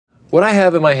What I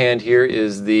have in my hand here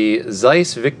is the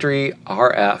Zeiss Victory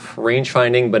RF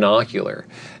rangefinding binocular.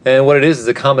 And what it is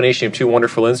a combination of two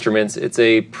wonderful instruments. It's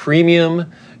a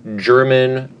premium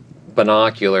German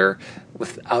binocular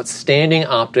with outstanding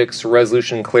optics,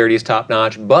 resolution, clarity is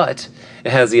top-notch, but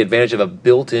it has the advantage of a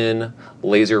built-in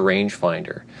laser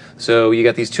rangefinder. So you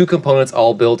got these two components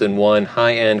all built in one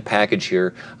high-end package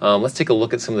here. Let's take a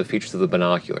look at some of the features of the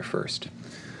binocular first.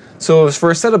 So for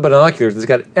a set of binoculars, it's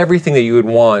got everything that you would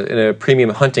want in a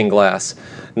premium hunting glass.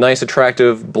 Nice,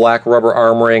 attractive black rubber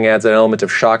armoring adds an element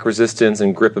of shock resistance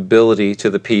and gripability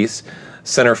to the piece.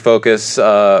 Center focus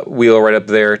wheel right up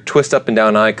there. Twist up and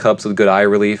down eye cups with good eye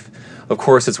relief. Of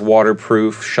course, it's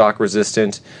waterproof, shock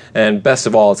resistant, and best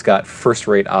of all, it's got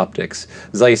first-rate optics.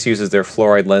 Zeiss uses their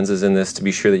fluoride lenses in this to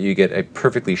be sure that you get a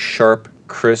perfectly sharp,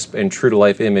 crisp, and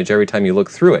true-to-life image every time you look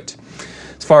through it.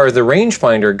 As far as the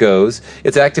rangefinder goes,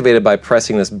 it's activated by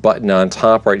pressing this button on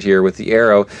top right here with the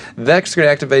arrow. That's going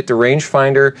to activate the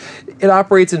rangefinder. It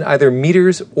operates in either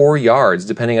meters or yards,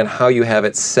 depending on how you have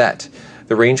it set.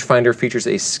 The rangefinder features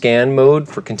a scan mode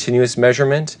for continuous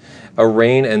measurement, a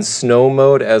rain and snow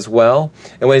mode as well.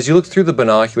 And as you look through the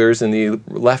binoculars in the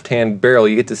left-hand barrel,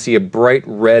 you get to see a bright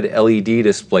red LED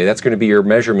display. That's going to be your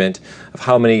measurement of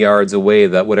how many yards away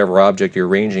that whatever object you're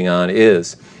ranging on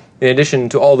is. In addition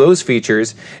to all those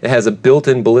features, it has a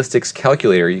built-in ballistics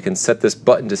calculator. You can set this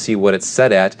button to see what it's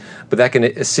set at, but that can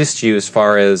assist you as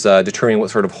far as determining what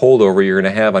sort of holdover you're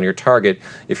going to have on your target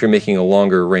if you're making a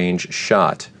longer range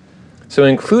shot. So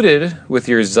included with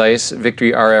your Zeiss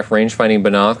Victory RF rangefinding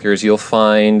binoculars, you'll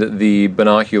find the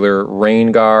binocular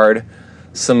rain guard,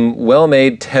 some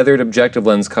well-made tethered objective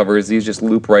lens covers. These just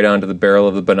loop right onto the barrel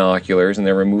of the binoculars, and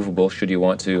they're removable should you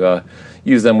want to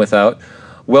use them without.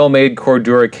 Well-made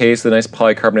Cordura case with a nice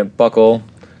polycarbonate buckle,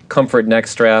 comfort neck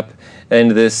strap,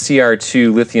 and this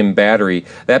CR2 lithium battery.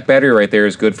 That battery right there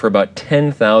is good for about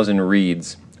 10,000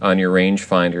 reads on your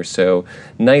rangefinder, so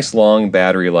nice long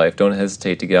battery life. Don't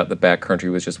hesitate to get out the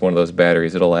backcountry with just one of those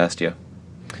batteries. It'll last you.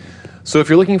 So if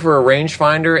you're looking for a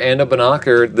rangefinder and a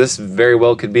binocular, this very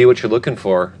well could be what you're looking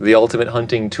for. The ultimate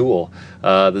hunting tool.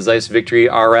 The Zeiss Victory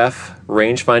RF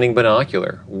rangefinding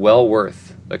binocular. Well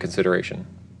worth a consideration.